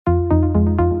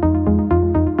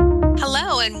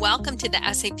and welcome to the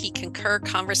SAP Concur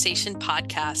Conversation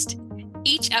podcast.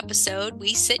 Each episode,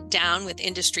 we sit down with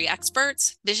industry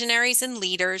experts, visionaries, and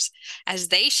leaders as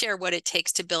they share what it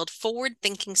takes to build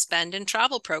forward-thinking spend and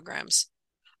travel programs.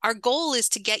 Our goal is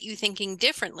to get you thinking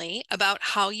differently about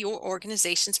how your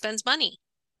organization spends money.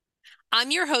 I'm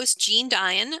your host, Jean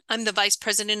Diane. I'm the Vice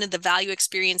President of the Value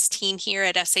Experience team here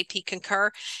at SAP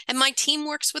Concur, and my team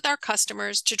works with our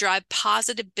customers to drive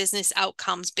positive business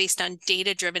outcomes based on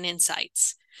data-driven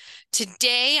insights.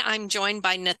 Today, I'm joined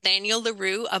by Nathaniel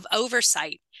LaRue of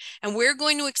Oversight, and we're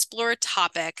going to explore a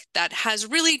topic that has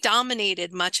really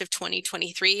dominated much of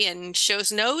 2023 and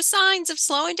shows no signs of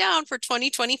slowing down for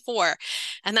 2024,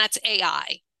 and that's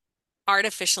AI,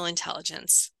 artificial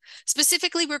intelligence.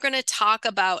 Specifically, we're going to talk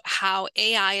about how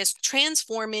AI is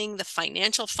transforming the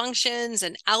financial functions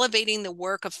and elevating the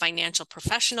work of financial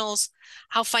professionals,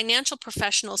 how financial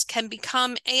professionals can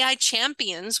become AI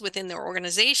champions within their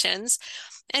organizations,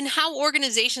 and how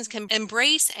organizations can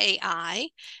embrace AI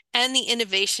and the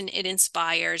innovation it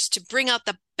inspires to bring out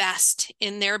the best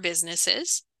in their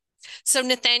businesses. So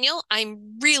Nathaniel,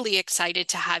 I'm really excited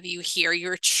to have you here.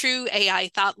 You're a true AI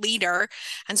thought leader.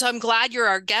 And so I'm glad you're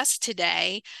our guest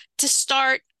today. To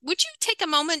start, would you take a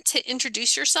moment to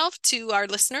introduce yourself to our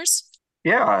listeners?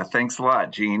 Yeah, thanks a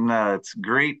lot, Jean. It's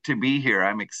great to be here.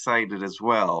 I'm excited as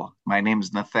well. My name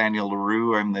is Nathaniel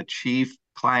LaRue. I'm the Chief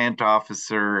Client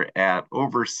Officer at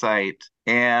Oversight,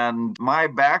 and my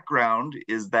background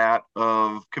is that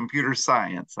of computer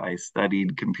science. I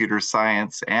studied computer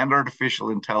science and artificial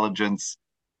intelligence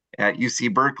at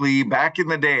UC Berkeley back in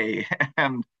the day,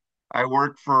 and I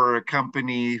work for a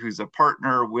company who's a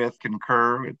partner with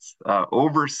Concur. It's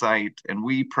Oversight, and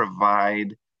we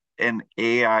provide an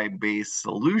AI-based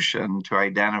solution to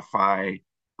identify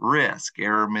risk,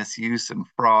 error, misuse, and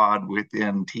fraud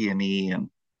within T&E and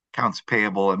accounts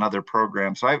payable and other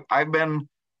programs. So I've been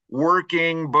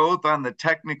working both on the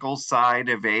technical side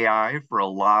of AI for a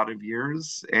lot of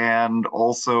years and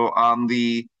also on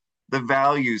the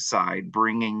value side,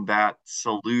 bringing that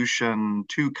solution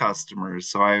to customers.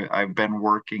 So I've been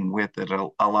working with it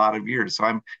a lot of years. So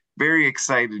I'm very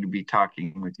excited to be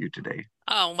talking with you today.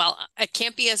 Oh, well, I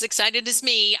can't be as excited as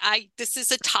me. This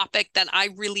is a topic that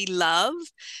I really love.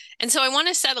 And so I want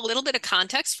to set a little bit of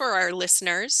context for our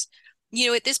listeners. You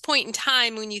know, at this point in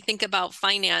time, when you think about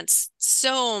finance,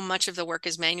 so much of the work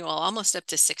is manual, almost up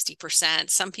to 60%.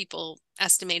 Some people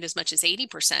estimate as much as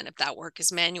 80% of that work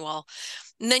is manual.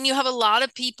 And then you have a lot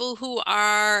of people who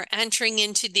are entering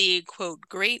into the quote,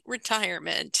 great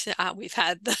retirement. We've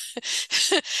had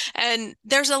and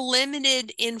there's a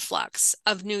limited influx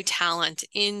of new talent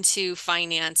into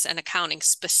finance and accounting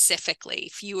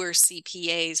specifically, fewer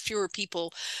CPAs, fewer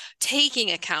people taking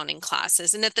accounting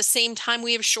classes. And at the same time,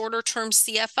 we have shorter term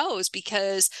CFOs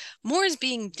because more is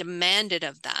being demanded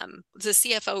of them. The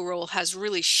CFO role has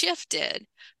really shifted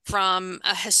from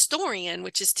a historian,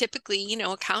 which is typically, you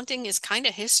know, accounting is kind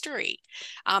of history,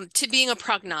 to being a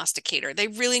prognosticator. They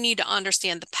really need to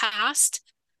understand the past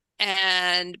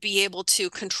and be able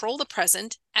to control the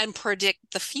present and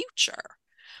predict the future.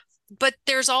 But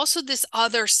there's also this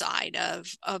other side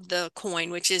of the coin,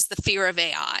 which is the fear of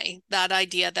AI, that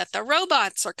idea that the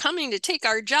robots are coming to take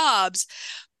our jobs.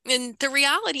 And the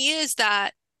reality is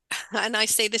that, and I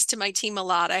say this to my team a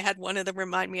lot, I had one of them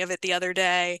remind me of it the other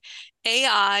day,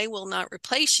 AI will not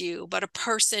replace you, but a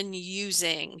person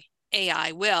using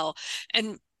AI will.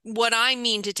 And what I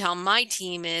mean to tell my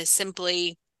team is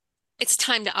simply, it's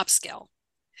time to upskill.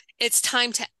 It's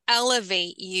time to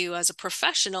elevate you as a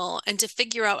professional and to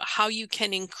figure out how you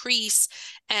can increase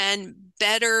and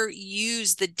better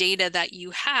use the data that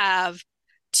you have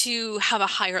to have a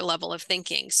higher level of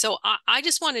thinking. So I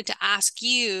just wanted to ask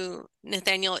you,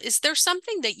 Nathaniel, is there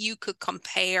something that you could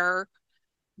compare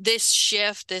this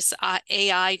shift, this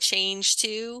AI change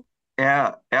to?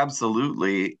 Yeah,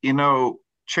 absolutely.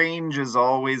 Change is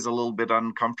always a little bit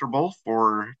uncomfortable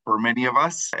for many of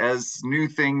us. As new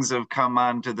things have come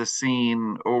onto the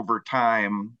scene over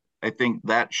time, I think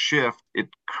that shift, it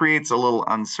creates a little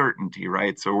uncertainty,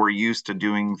 right? So we're used to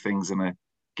doing things in a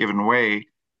given way.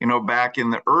 Back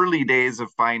in the early days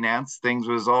of finance, things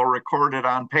was all recorded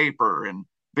on paper and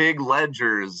big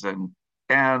ledgers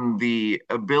and the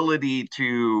ability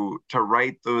to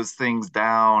write those things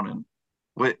down,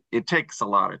 and it takes a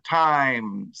lot of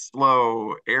time,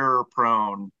 slow, error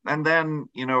prone. And then,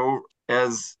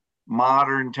 as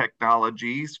modern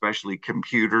technology, especially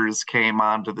computers, came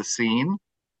onto the scene,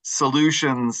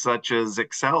 solutions such as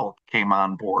Excel came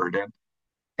on board.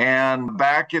 And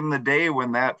back in the day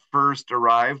when that first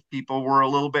arrived, people were a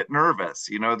little bit nervous.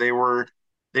 They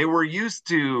were used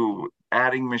to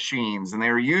adding machines, and they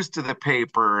were used to the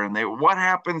paper, and what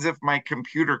happens if my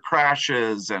computer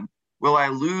crashes, and will I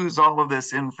lose all of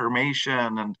this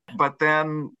information? And but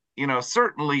then,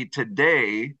 certainly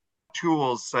today,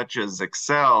 tools such as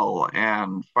Excel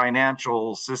and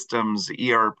financial systems,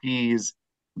 ERPs,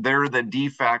 they're the de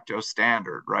facto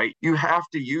standard, right? You have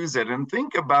to use it. And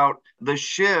think about the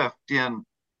shift in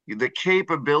the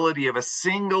capability of a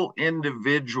single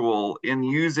individual in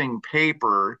using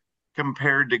paper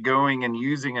compared to going and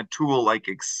using a tool like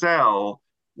Excel,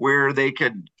 where they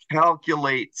could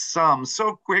calculate sums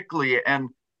so quickly, and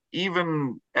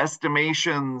even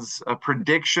estimations,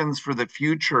 predictions for the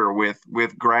future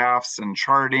with graphs and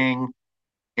charting,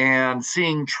 and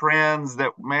seeing trends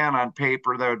that, man, on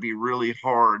paper that would be really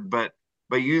hard, but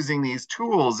by using these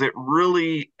tools, it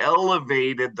really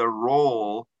elevated the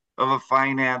role of a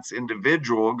finance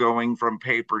individual, going from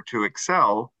paper to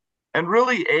Excel. And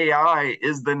really, AI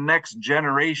is the next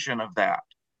generation of that.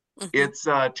 Mm-hmm. It's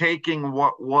taking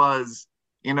what was,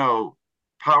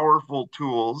 powerful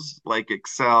tools like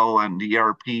Excel and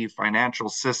ERP, financial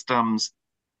systems,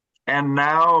 and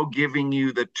now giving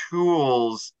you the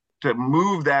tools to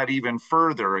move that even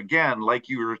further. Again, like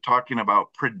you were talking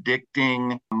about,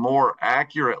 predicting more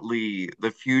accurately the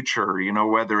future,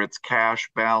 whether it's cash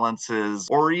balances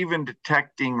or even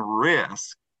detecting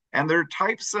risk. And there are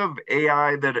types of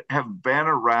AI that have been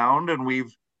around, and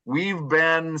we've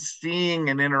been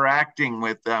seeing and interacting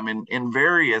with them in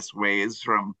various ways,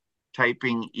 from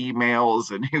typing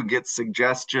emails and you get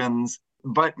suggestions.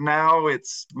 But now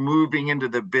it's moving into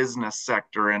the business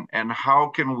sector, and how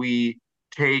can we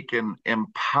take and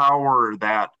empower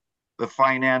the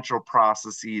financial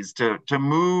processes to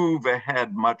move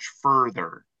ahead much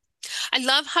further. I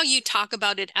love how you talk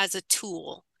about it as a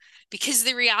tool, because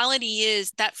the reality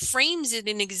is that frames it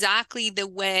in exactly the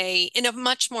way, in a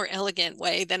much more elegant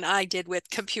way than I did with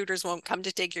computers won't come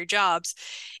to take your jobs.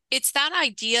 It's that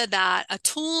idea that a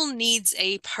tool needs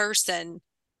a person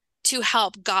to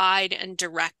help guide and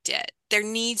direct it. There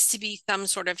needs to be some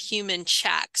sort of human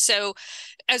check. So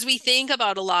as we think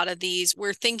about a lot of these,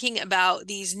 we're thinking about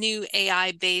these new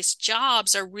AI-based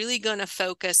jobs are really going to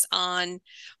focus on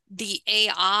the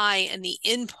AI and the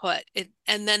input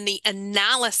and then the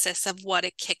analysis of what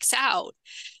it kicks out.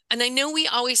 And I know we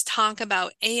always talk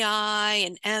about AI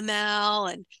and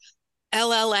ML and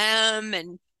LLM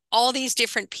and all these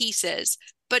different pieces,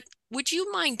 but would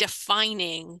you mind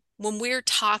defining, when we're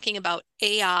talking about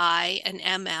AI and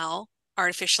ML,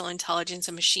 artificial intelligence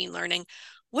and machine learning,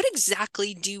 what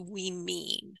exactly do we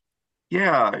mean?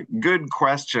 Yeah, good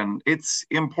question. It's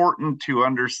important to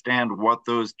understand what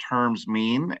those terms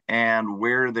mean and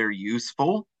where they're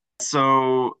useful.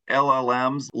 So,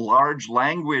 LLMs, large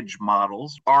language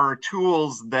models, are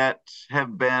tools that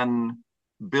have been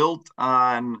built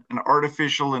on an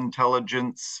artificial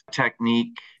intelligence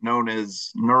technique known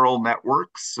as neural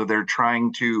networks. So, they're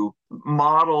trying to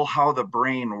model how the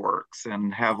brain works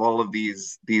and have all of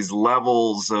these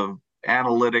levels of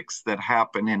analytics that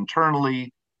happen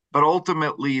internally, but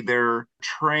ultimately they're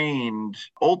trained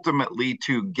ultimately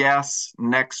to guess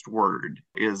next word,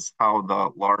 is how the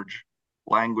large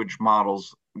language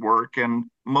models work. And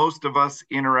most of us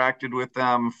interacted with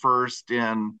them first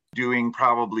in doing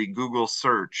probably Google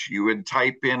search. You would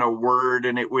type in a word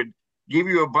and it would give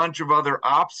you a bunch of other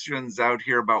options out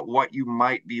here about what you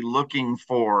might be looking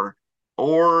for.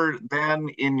 Or then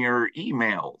in your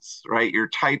emails, right? You're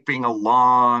typing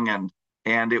along,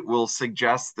 and it will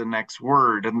suggest the next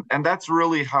word. And that's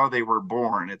really how they were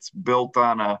born. It's built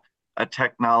on a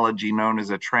technology known as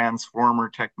a transformer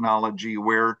technology,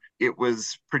 where it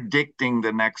was predicting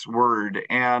the next word.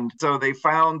 And so they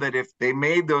found that if they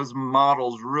made those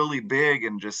models really big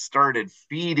and just started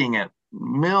feeding it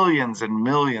millions and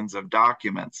millions of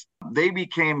documents, they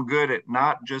became good at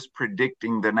not just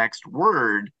predicting the next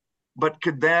word, but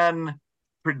could then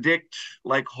predict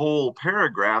like whole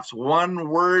paragraphs, one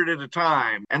word at a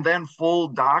time, and then full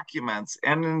documents,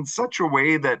 and in such a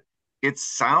way that it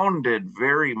sounded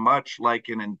very much like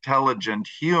an intelligent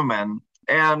human.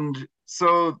 And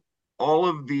so all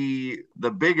of the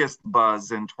biggest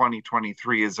buzz in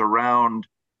 2023 is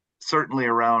certainly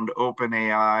around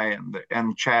OpenAI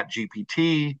and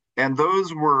ChatGPT. And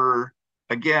those were,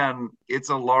 again, it's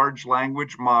a large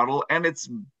language model, and it's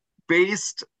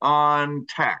based on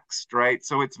text, right?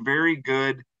 So it's very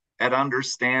good at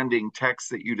understanding text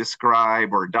that you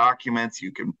describe or documents.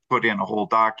 You can put in a whole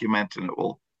document and it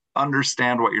will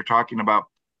understand what you're talking about.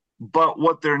 But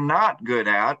what they're not good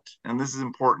at, and this is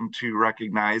important to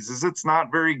recognize, is it's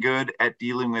not very good at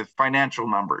dealing with financial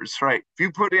numbers, right? If you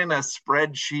put in a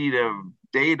spreadsheet of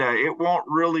data, it won't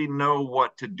really know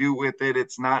what to do with it.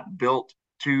 It's not built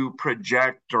to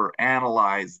project or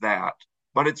analyze that.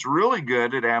 But it's really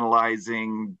good at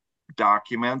analyzing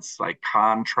documents like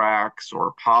contracts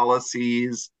or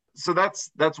policies. So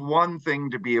that's one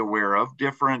thing to be aware of.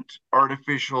 Different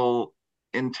artificial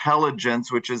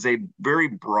intelligence, which is a very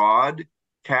broad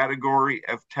category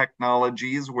of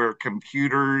technologies where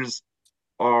computers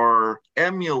are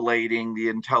emulating the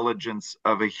intelligence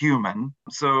of a human.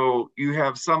 So you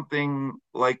have something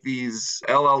like these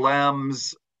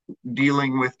LLMs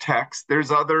dealing with text.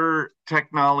 There's other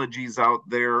technologies out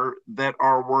there that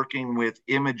are working with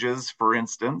images, for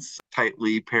instance,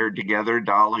 tightly paired together.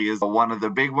 DALL-E is one of the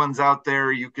big ones out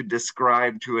there. You could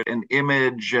describe to it an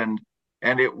image and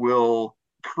it will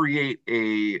create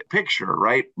a picture,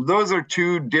 right? Those are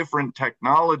two different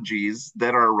technologies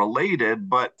that are related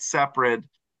but separate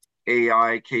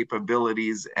AI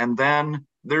capabilities. And then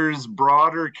there's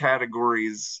broader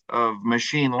categories of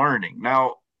machine learning.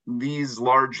 Now, these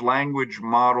large language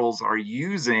models are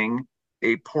using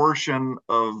a portion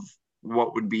of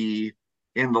what would be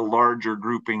in the larger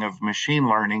grouping of machine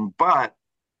learning, but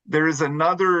there is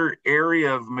another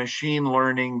area of machine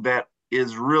learning that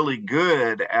is really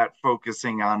good at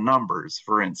focusing on numbers,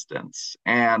 for instance,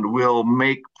 and will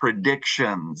make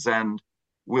predictions and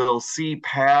will see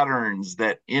patterns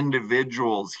that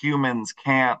individuals, humans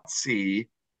can't see.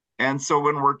 And so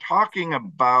when we're talking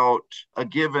about a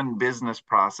given business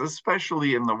process,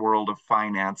 especially in the world of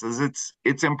finances,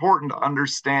 it's important to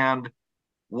understand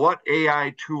what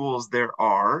AI tools there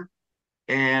are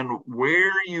and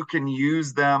where you can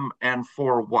use them and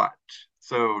for what.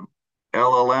 So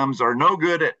LLMs are no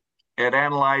good at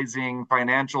analyzing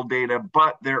financial data,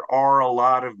 but there are a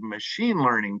lot of machine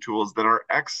learning tools that are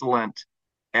excellent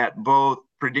at both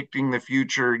predicting the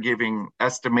future, giving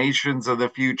estimations of the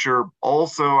future,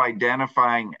 also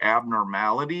identifying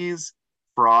abnormalities,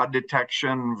 fraud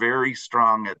detection, very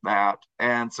strong at that.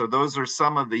 And so those are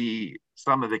some of the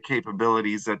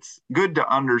capabilities that's good to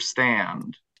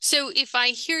understand. So if I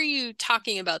hear you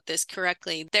talking about this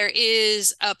correctly, there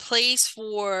is a place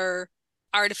for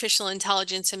artificial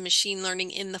intelligence and machine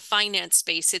learning in the finance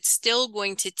space. It's still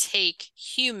going to take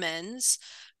humans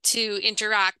to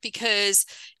interact because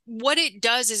what it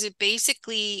does is it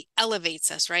basically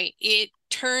elevates us, right? It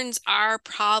turns our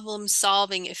problem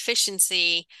solving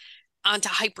efficiency onto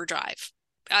hyperdrive.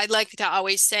 I like to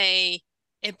always say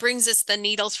it brings us the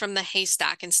needles from the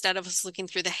haystack. Instead of us looking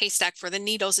through the haystack for the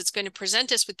needles, it's going to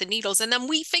present us with the needles. And then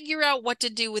we figure out what to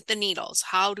do with the needles.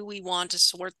 How do we want to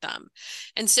sort them?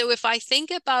 And so if I think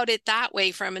about it that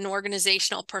way from an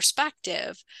organizational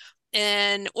perspective,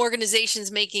 and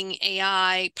organizations making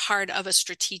AI part of a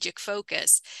strategic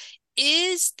focus,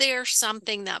 is there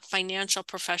something that financial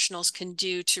professionals can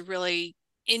do to really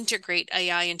integrate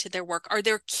AI into their work? Are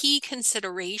there key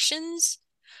considerations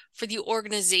for the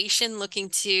organization looking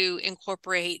to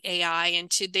incorporate AI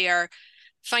into their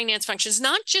finance functions,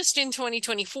 not just in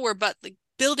 2024, but like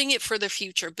building it for the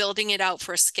future, building it out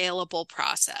for a scalable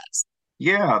process?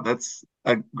 Yeah, that's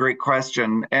a great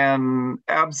question. And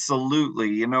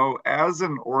absolutely, as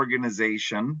an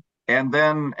organization and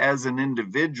then as an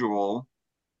individual,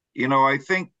 I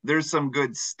think there's some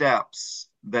good steps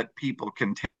that people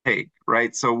can take,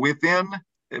 right? So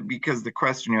because the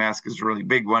question you ask is a really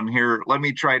big one here, let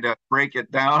me try to break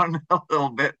it down a little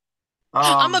bit.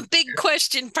 I'm a big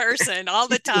question person all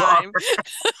the You are. time.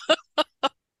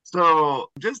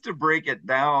 So just to break it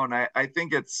down, I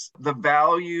think it's the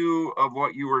value of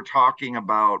what you were talking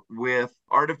about with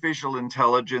artificial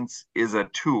intelligence is a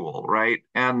tool, right?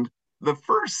 And the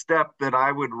first step that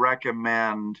I would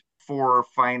recommend for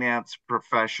finance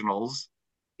professionals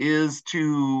is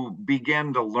to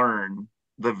begin to learn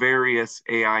the various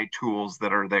AI tools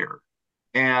that are there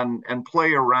and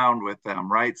play around with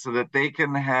them, right? So that they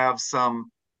can have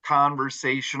some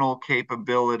conversational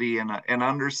capability and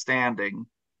understanding.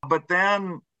 But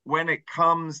then when it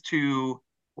comes to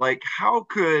like how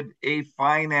could a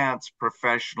finance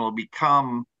professional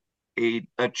become a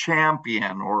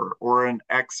champion or an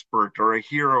expert or a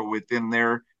hero within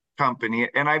their company?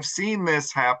 And I've seen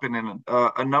this happen in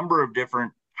a number of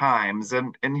different times.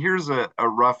 And here's a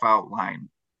rough outline.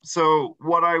 So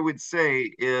what I would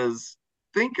say is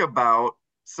think about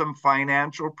some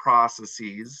financial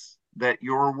processes that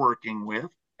you're working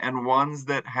with and ones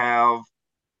that have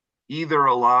either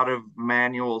a lot of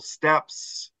manual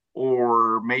steps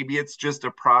or maybe it's just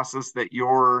a process that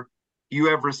you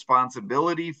have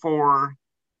responsibility for.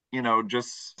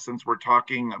 Just since we're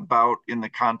talking about in the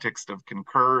context of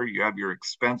Concur, you have your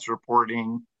expense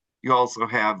reporting, you also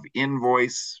have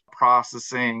invoice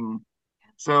processing.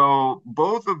 So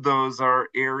both of those are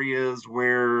areas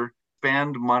where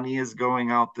spend money is going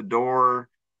out the door.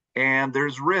 and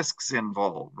there's risks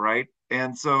involved, right?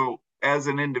 And so as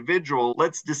an individual,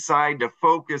 let's decide to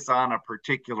focus on a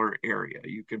particular area.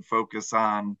 You can focus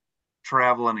on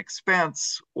travel and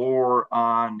expense or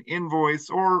on invoice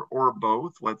or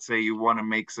both. Let's say you want to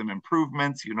make some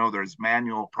improvements, you know there's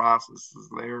manual processes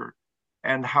there,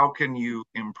 and how can you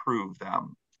improve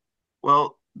them?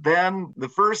 Well, then the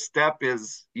first step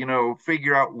is,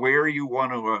 figure out where you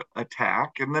want to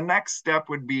attack. And the next step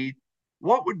would be,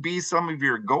 what would be some of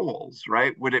your goals,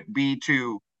 right? Would it be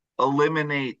to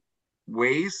eliminate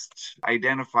waste,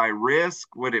 identify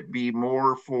risk? Would it be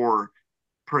more for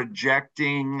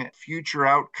projecting future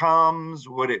outcomes?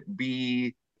 Would it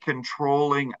be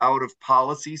controlling out of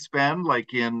policy spend,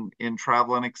 like in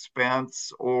travel and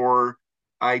expense, or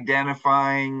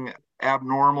identifying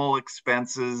abnormal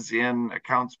expenses in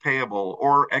accounts payable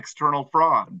or external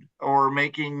fraud or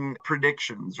making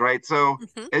predictions, right? So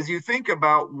Mm-hmm. as you think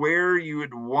about where you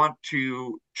would want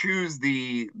to choose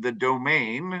the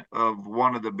domain of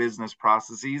one of the business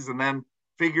processes and then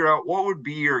figure out what would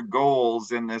be your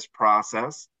goals in this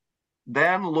process,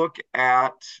 then look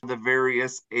at the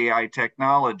various AI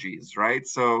technologies, right?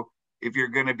 So if you're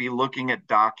going to be looking at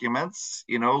documents,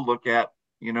 look at,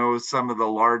 some of the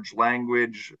large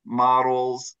language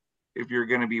models. If you're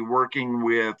going to be working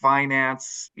with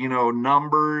finance,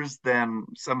 numbers, then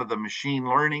some of the machine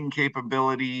learning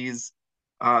capabilities.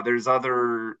 There's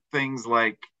other things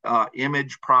like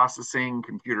image processing,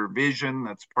 computer vision,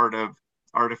 that's part of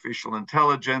artificial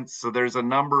intelligence. So there's a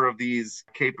number of these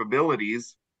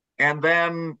capabilities. And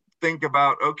then think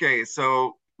about, okay,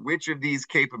 so which of these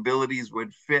capabilities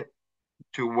would fit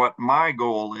to what my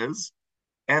goal is?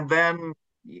 And then,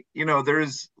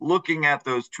 there's looking at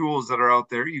those tools that are out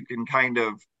there. You can kind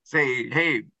of say,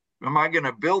 hey, am I going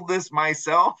to build this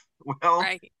myself? Well,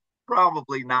 Right.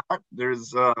 probably not.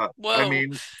 There's, I Whoa.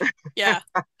 mean, Yeah.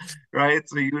 right?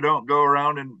 So you don't go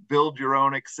around and build your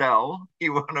own Excel.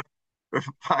 You want to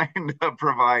find a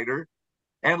provider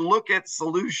and look at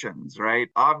solutions, right?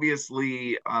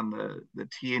 Obviously, on the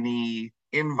T&E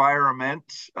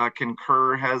environment,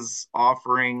 Concur has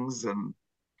offerings, and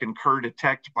Concur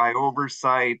Detect by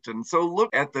Oversight. And so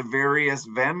look at the various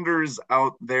vendors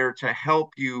out there to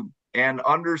help you and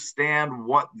understand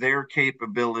what their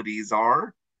capabilities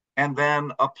are and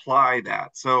then apply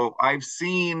that. So I've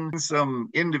seen some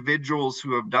individuals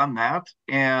who have done that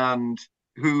and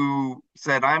who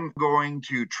said, I'm going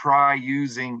to try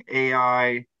using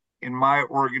AI in my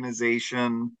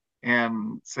organization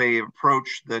and say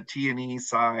approach the T&E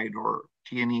side or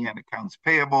T&E and accounts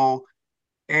payable.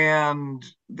 And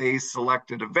they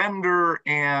selected a vendor,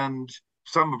 and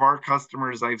some of our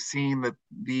customers, I've seen that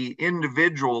the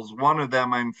individuals, one of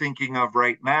them I'm thinking of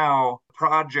right now,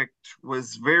 project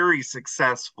was very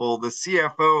successful. The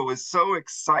CFO was so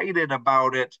excited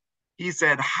about it. He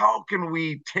said, how can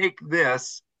we take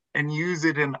this and use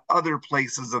it in other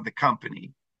places of the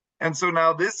company? And so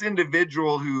now this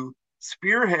individual who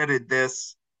spearheaded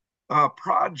this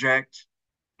project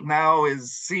now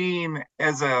is seen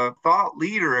as a thought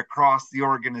leader across the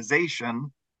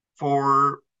organization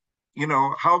for,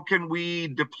 how can we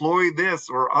deploy this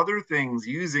or other things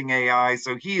using AI?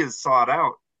 So he is sought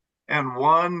out. And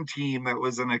one team that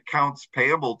was an accounts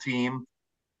payable team,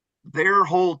 their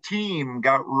whole team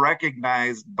got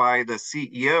recognized by the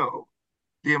CEO,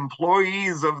 the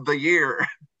employees of the year,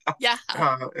 Yeah.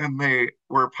 and they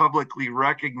were publicly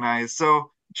recognized.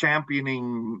 So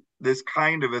championing this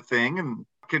kind of a thing and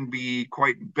can be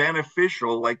quite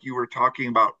beneficial, like you were talking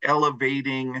about,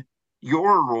 elevating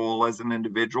your role as an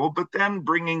individual, but then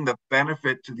bringing the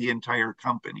benefit to the entire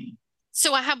company.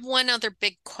 So I have one other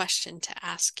big question to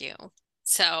ask you.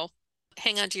 So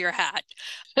hang on to your hat.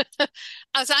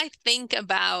 As I think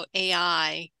about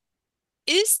AI,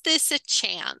 is this a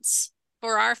chance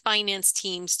for our finance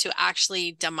teams to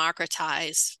actually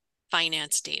democratize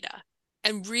finance data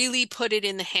and really put it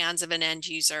in the hands of an end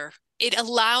user? It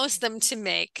allows them to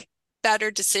make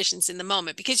better decisions in the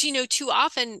moment because, too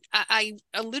often, I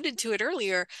alluded to it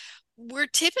earlier, we're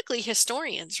typically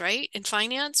historians, right? In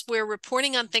finance, we're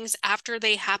reporting on things after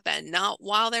they happen, not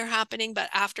while they're happening, but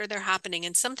after they're happening.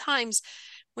 And sometimes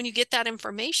when you get that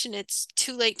information, it's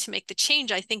too late to make the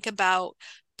change. I think about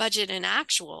budget and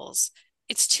actuals.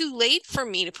 It's too late for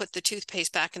me to put the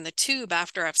toothpaste back in the tube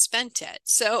after I've spent it.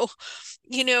 So,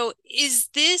 is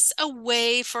this a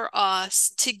way for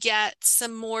us to get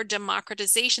some more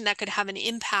democratization that could have an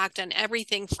impact on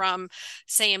everything from,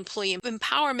 say, employee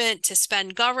empowerment to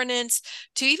spend governance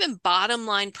to even bottom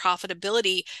line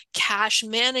profitability, cash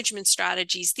management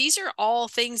strategies? These are all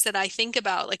things that I think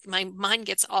about, like my mind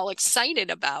gets all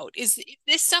excited about. Is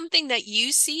this something that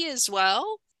you see as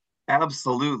well?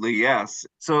 Absolutely, yes.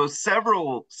 So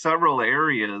several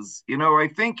areas. I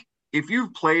think if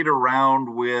you've played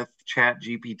around with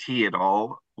ChatGPT at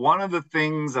all, one of the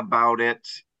things about it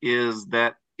is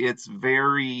that it's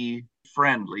very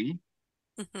friendly.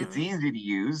 It's Hmm. easy to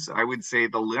use. I would say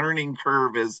the learning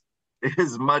curve is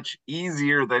much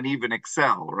easier than even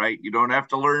Excel, right? You don't have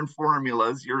to learn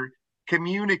formulas. You're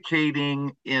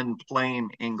communicating in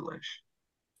plain English.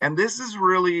 And this is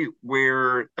really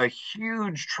where a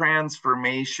huge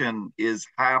transformation is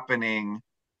happening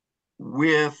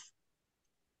with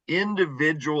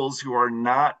individuals who are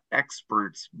not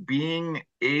experts being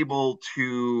able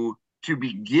to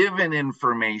be given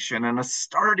information and a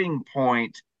starting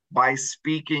point by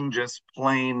speaking just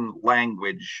plain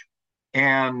language.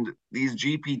 And these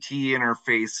GPT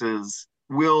interfaces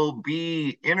will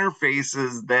be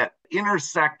interfaces that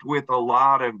intersect with a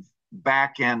lot of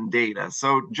back end data.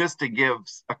 So, just to give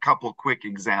a couple quick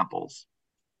examples,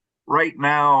 right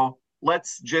now,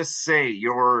 let's just say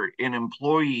you're an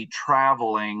employee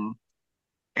traveling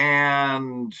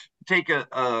and take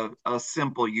a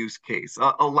simple use case,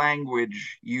 a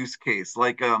language use case,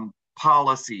 like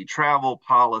policy, travel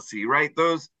policy, right?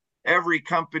 Those every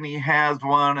company has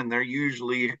one, and they're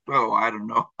usually, oh, I don't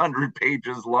know, 100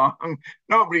 pages long.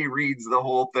 Nobody reads the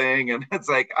whole thing, and it's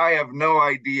like I have no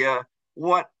idea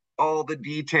what all the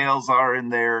details are in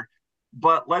there.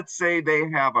 But let's say they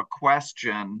have a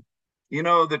question.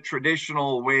 The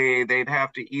traditional way, they'd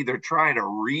have to either try to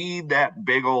read that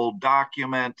big old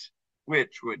document,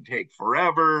 which would take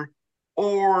forever,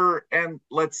 or, and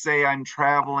let's say I'm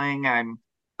traveling,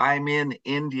 I'm in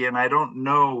India and I don't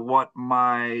know what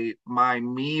my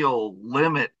meal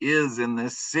limit is in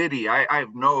this city. I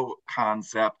have no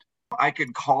concept. I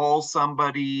could call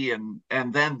somebody and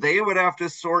then they would have to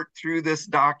sort through this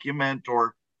document,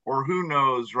 or who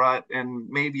knows, right? And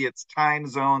maybe it's time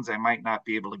zones. I might not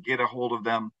be able to get a hold of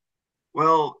them.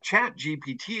 Well, Chat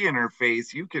GPT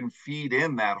interface, you can feed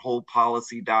in that whole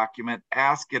policy document,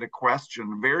 ask it a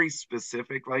question very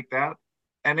specific like that,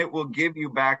 and it will give you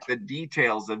back the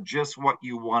details of just what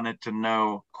you wanted to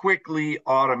know quickly,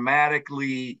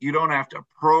 automatically. You don't have to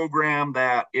program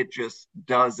that, it just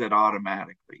does it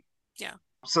automatically. Yeah.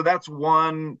 So that's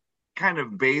one kind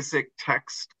of basic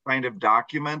text kind of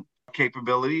document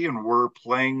capability, and we're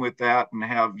playing with that and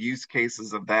have use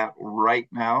cases of that right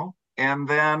now. And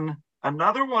then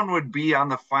another one would be on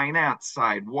the finance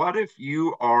side. What if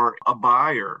you are a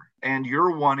buyer and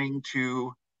you're wanting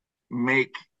to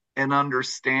make an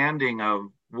understanding of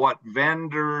what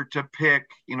vendor to pick?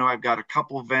 I've got a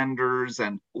couple vendors,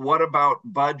 and what about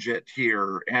budget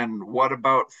here? And what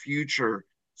about future?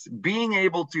 Being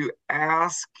able to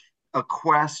ask a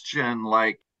question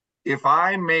like, if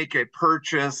I make a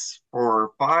purchase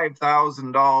for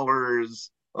 $5,000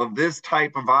 of this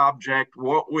type of object,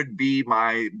 what would be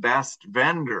my best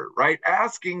vendor, right?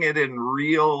 Asking it in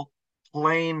real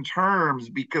plain terms,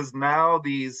 because now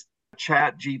these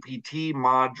chat GPT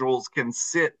modules can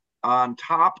sit on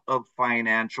top of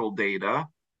financial data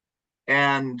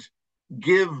and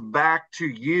give back to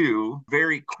you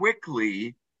very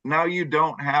quickly. Now you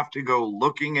don't have to go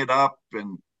looking it up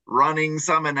and running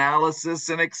some analysis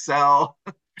in Excel,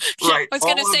 Yeah, right? I was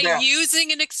going to All of say that.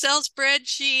 using an Excel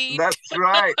spreadsheet. That's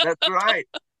right. That's right.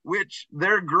 Which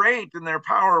they're great and they're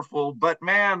powerful, but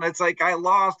man, it's like I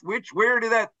lost where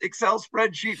did that Excel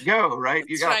spreadsheet go, right?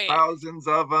 You That's got right. thousands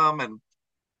of them,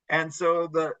 and so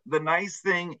the nice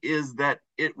thing is that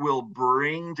it will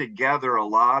bring together a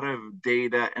lot of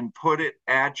data and put it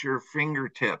at your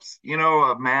fingertips.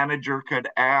 A manager could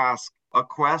ask a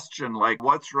question like,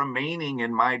 what's remaining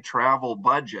in my travel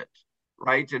budget?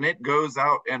 Right? And it goes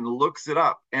out and looks it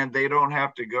up, and they don't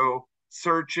have to go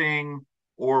searching,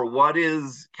 or what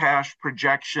is cash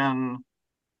projection.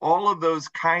 All of those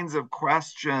kinds of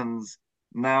questions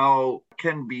now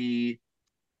can be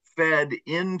fed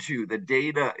into the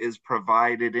data, is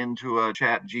provided into a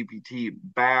chat GPT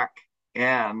back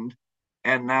end.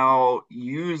 And now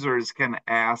users can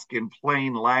ask in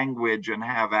plain language and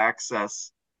have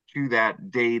access to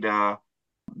that data.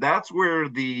 That's where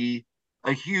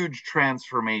a huge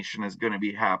transformation is going to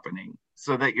be happening,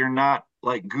 so that you're not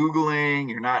like Googling,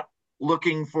 you're not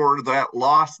looking for that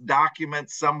lost document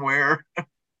somewhere,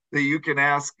 that you can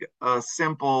ask a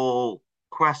simple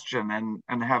question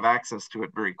and have access to it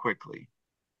very quickly.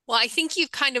 Well, I think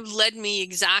you've kind of led me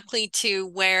exactly to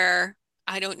where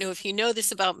I don't know if you know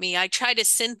this about me. I try to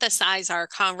synthesize our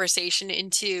conversation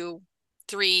into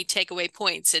three takeaway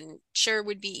points. And sure, it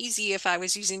would be easy if I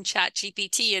was using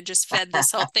ChatGPT and just fed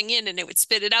this whole thing in and it would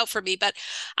spit it out for me. But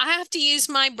I have to use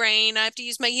my brain. I have to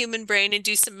use my human brain and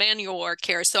do some manual work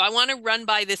here. So I want to run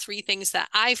by the three things that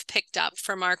I've picked up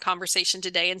from our conversation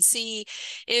today and see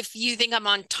if you think I'm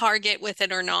on target with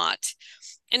it or not.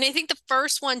 And I think the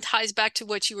first one ties back to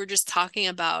what you were just talking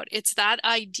about. It's that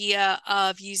idea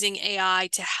of using AI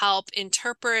to help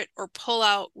interpret or pull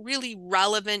out really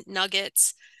relevant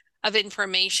nuggets of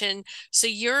information. So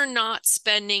you're not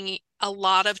spending a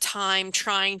lot of time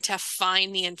trying to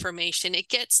find the information. It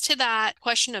gets to that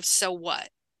question of so what?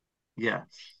 Yes.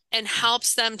 And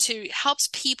helps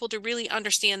people to really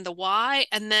understand the why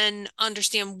and then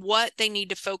understand what they need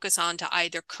to focus on to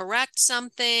either correct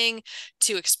something,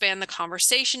 to expand the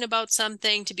conversation about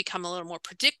something, to become a little more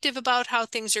predictive about how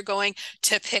things are going,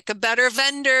 to pick a better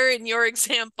vendor in your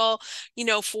example,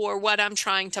 for what I'm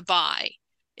trying to buy.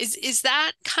 Is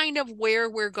that kind of where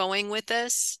we're going with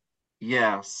this?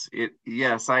 Yes,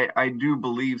 I do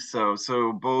believe so.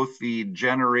 So both the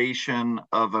generation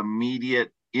of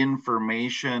immediate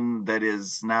information that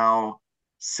is now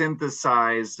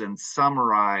synthesized and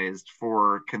summarized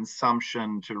for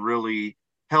consumption to really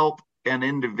help an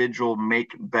individual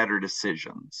make better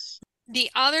decisions. The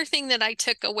other thing that I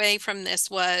took away from this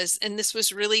was, and this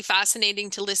was really fascinating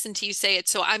to listen to you say it,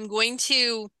 so I'm going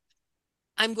to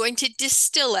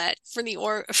distill it for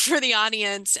the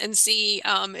audience and see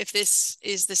if this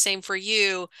is the same for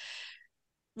you.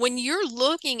 When you're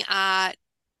looking at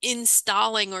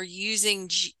installing or using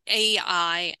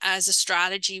AI as a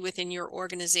strategy within your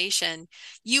organization,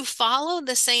 you follow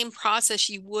the same process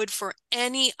you would for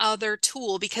any other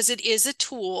tool because it is a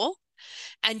tool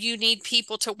and you need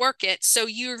people to work it. So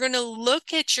you're going to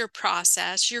look at your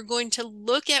process. You're going to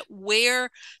look at where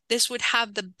this would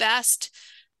have the best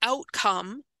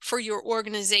outcome for your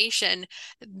organization.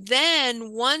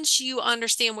 Then once you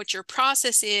understand what your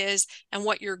process is and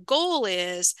what your goal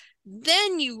is,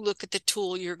 then you look at the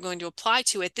tool you're going to apply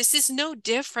to it. This is no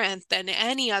different than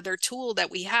any other tool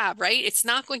that we have, right? It's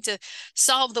not going to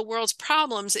solve the world's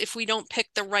problems if we don't pick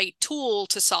the right tool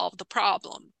to solve the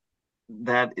problem.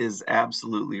 That is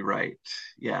absolutely right.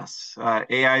 Yes.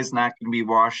 AI is not going to be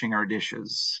washing our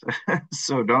dishes.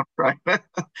 So don't try.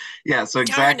 Yeah, so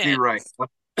Darn exactly it. right.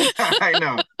 I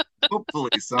know.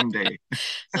 Hopefully someday.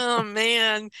 Oh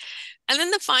man. And then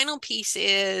the final piece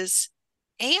is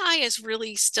AI is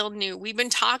really still new. We've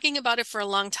been talking about it for a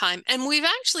long time, and we've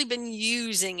actually been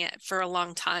using it for a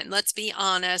long time. Let's be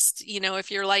honest.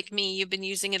 If you're like me, you've been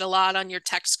using it a lot on your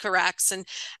text corrects. And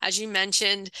as you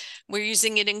mentioned, we're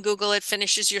using it in Google. It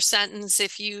finishes your sentence.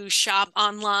 If you shop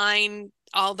online,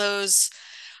 all those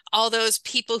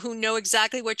people who know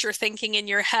exactly what you're thinking in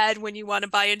your head when you want to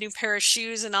buy a new pair of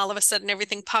shoes and all of a sudden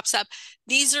everything pops up.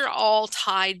 These are all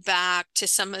tied back to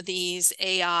some of these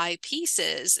AI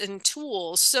pieces and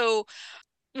tools. So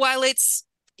while it's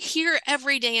here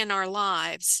every day in our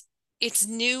lives, it's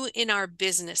new in our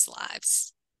business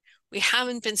lives. We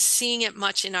haven't been seeing it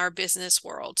much in our business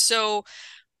world. So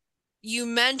you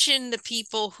mentioned the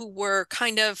people who were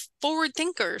kind of forward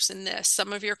thinkers in this,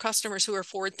 some of your customers who are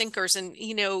forward thinkers, and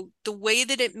the way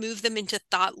that it moved them into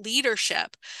thought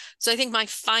leadership. So I think my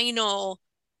final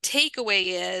takeaway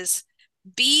is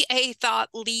be a thought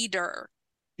leader.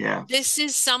 Yeah. This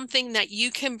is something that you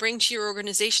can bring to your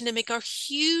organization to make a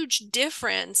huge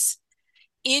difference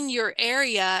in your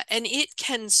area, and it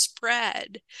can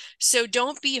spread. So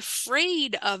don't be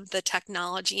afraid of the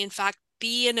technology. In fact,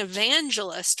 be an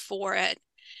evangelist for it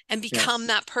and become Yes.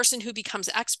 that person who becomes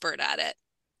expert at it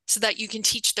so that you can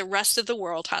teach the rest of the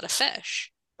world how to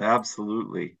fish.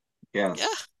 Absolutely. Yeah.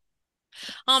 Yes.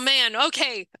 Oh man.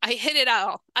 Okay. I hit it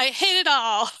all. I hit it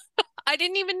all. I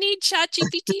didn't even need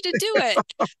ChatGPT to do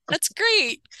it. That's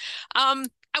great.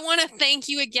 I want to thank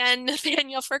you again,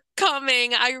 Nathaniel, for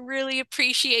coming. I really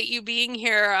appreciate you being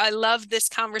here. I love this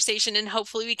conversation, and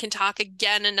hopefully we can talk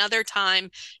again another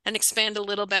time and expand a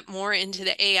little bit more into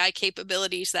the AI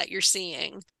capabilities that you're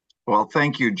seeing. Well,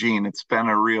 thank you, Jean. It's been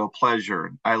a real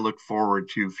pleasure. I look forward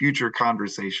to future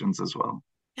conversations as well.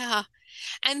 Yeah.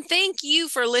 And thank you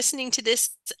for listening to this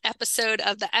episode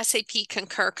of the SAP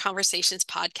Concur Conversations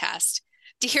podcast.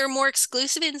 To hear more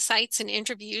exclusive insights and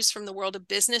interviews from the world of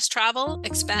business travel,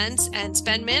 expense, and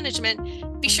spend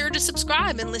management, be sure to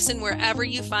subscribe and listen wherever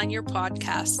you find your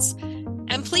podcasts.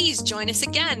 And please join us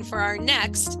again for our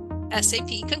next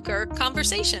SAP Concur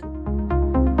Conversation.